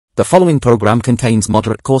The following program contains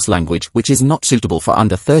moderate coarse language which is not suitable for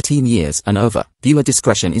under 13 years and over. Viewer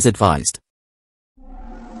discretion is advised.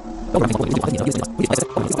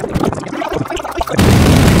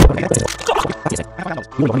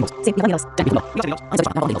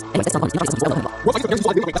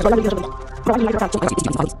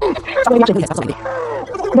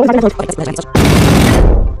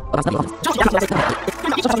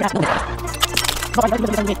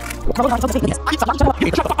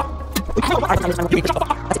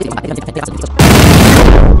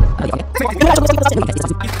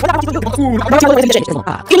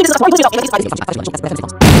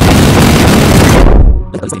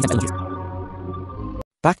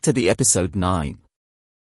 Back to the episode 9.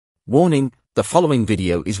 Warning, the following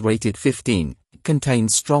video is rated 15,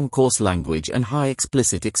 contains strong coarse language and high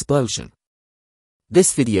explicit explosion.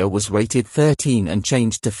 This video was rated 13 and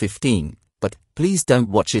changed to 15, but please don't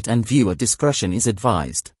watch it and viewer discretion is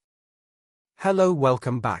advised. Hello,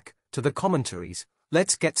 welcome back to the commentaries.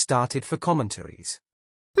 Let's get started for commentaries.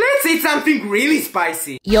 Let's eat something really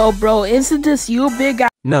spicy. Yo, bro, isn't this you, big guy?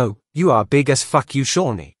 No, you are big as fuck you,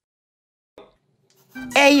 Shawnee.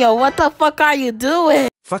 Hey, yo, what the fuck are you doing?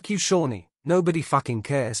 Fuck you, Shawnee. Nobody fucking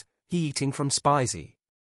cares. He eating from spicy.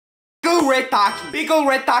 Pickle red taki. Pickle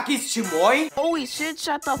red taki is chimoy. Holy shit,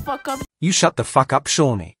 shut the fuck up. You shut the fuck up,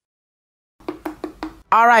 Shawnee.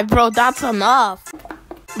 Alright, bro, that's enough.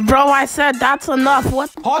 Bro, I said that's enough. What?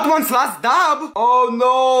 Hot one's last dab. Oh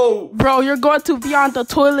no. Bro, you're going to be on the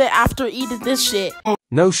toilet after eating this shit.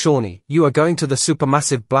 No, Shawnee, you are going to the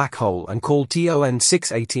supermassive black hole and call TON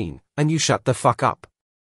 618, and you shut the fuck up.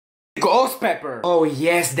 Ghost pepper. Oh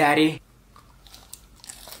yes, daddy.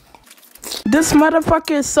 This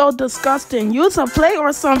motherfucker is so disgusting. Use a plate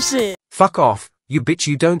or some shit. Fuck off, you bitch,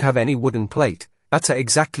 you don't have any wooden plate. That's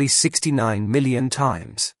exactly 69 million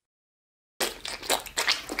times.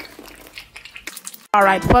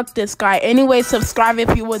 Alright, fuck this guy. Anyway, subscribe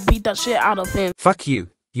if you would beat the shit out of him. Fuck you.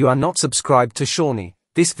 You are not subscribed to Shawnee.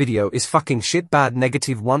 This video is fucking shit bad.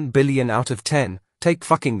 Negative 1 billion out of 10. Take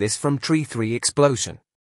fucking this from Tree 3 Explosion.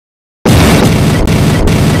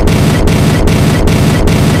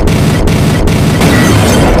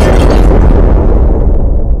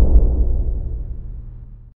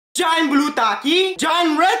 Giant blue taki.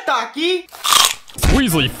 Giant red taki.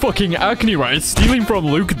 Weasley fucking acne right, stealing from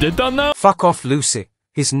Luke did that now? Fuck off, Lucy.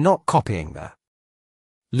 He's not copying that.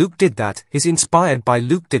 Luke did that, he's inspired by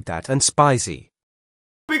Luke did that and spicy.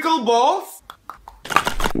 Pickle balls.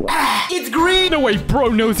 It's green. No way bro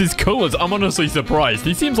knows his colors, I'm honestly surprised.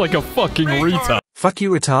 He seems like a fucking retard. Fuck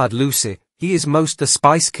you, retard, Lucy. He is most the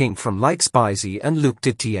spice king from like spicy and Luke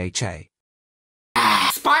did THA.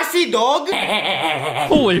 Spicy dog.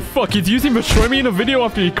 Holy fuck, he's using Veshremy in a video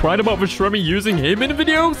after he cried about Veshremy using him in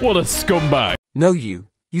videos? What a scumbag. No, you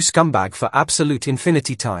scumbag for absolute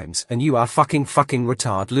infinity times, and you are fucking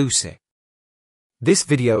retard, Lucy. This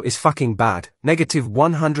video is fucking bad. Negative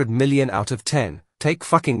 100 million out of 10. Take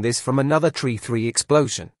fucking this from another Tree 3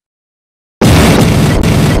 Explosion.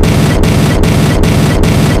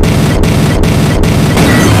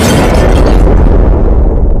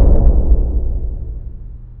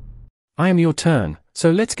 I am your turn,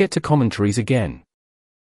 so let's get to commentaries again.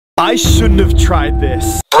 I shouldn't have tried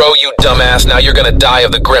this. Bro, you dumbass, now you're gonna die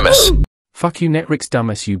of the grimace. Fuck you, Netrix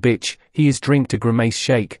dumbass, you bitch. He is drink to grimace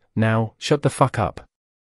shake. Now, shut the fuck up.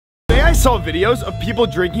 Today I saw videos of people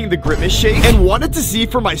drinking the grimace shake and wanted to see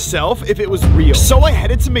for myself if it was real. So I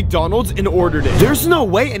headed to McDonald's and ordered it. There's no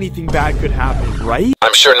way anything bad could happen, right?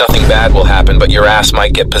 I'm sure nothing bad will happen, but your ass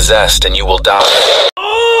might get possessed and you will die.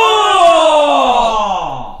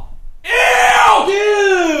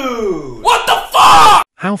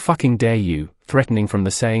 How fucking dare you, threatening from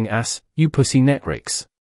the saying ass, you pussy Netrix.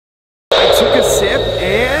 I took a sip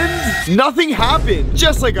and nothing happened,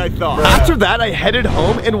 just like I thought. After that, I headed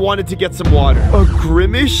home and wanted to get some water. A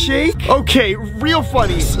grimace shake? Okay, real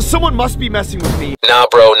funny. Someone must be messing with me. Nah,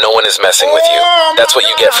 bro, no one is messing with you. That's what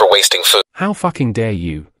you get for wasting food. How fucking dare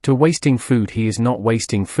you, to wasting food. He is not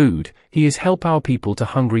wasting food. He is help our people to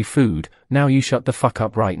hungry food. Now you shut the fuck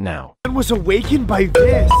up right now. I was awakened by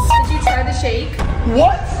this. Did you try the shake?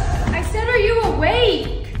 What? I said, are you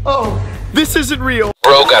awake? Oh, this isn't real.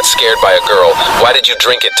 Bro got scared by a girl. Why did you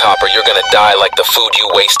drink it, Topper? You're gonna die like the food you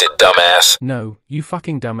wasted, dumbass. No, you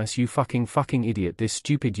fucking dumbass, you fucking idiot. This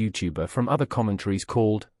stupid YouTuber from other commentaries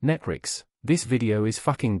called Netrix. This video is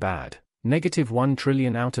fucking bad. Negative 1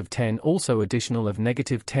 trillion out of 10, also additional of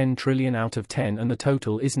negative 10 trillion out of 10, and the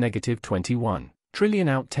total is negative 21 trillion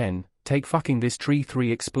out 10. Take fucking this Tree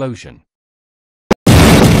 3 Explosion.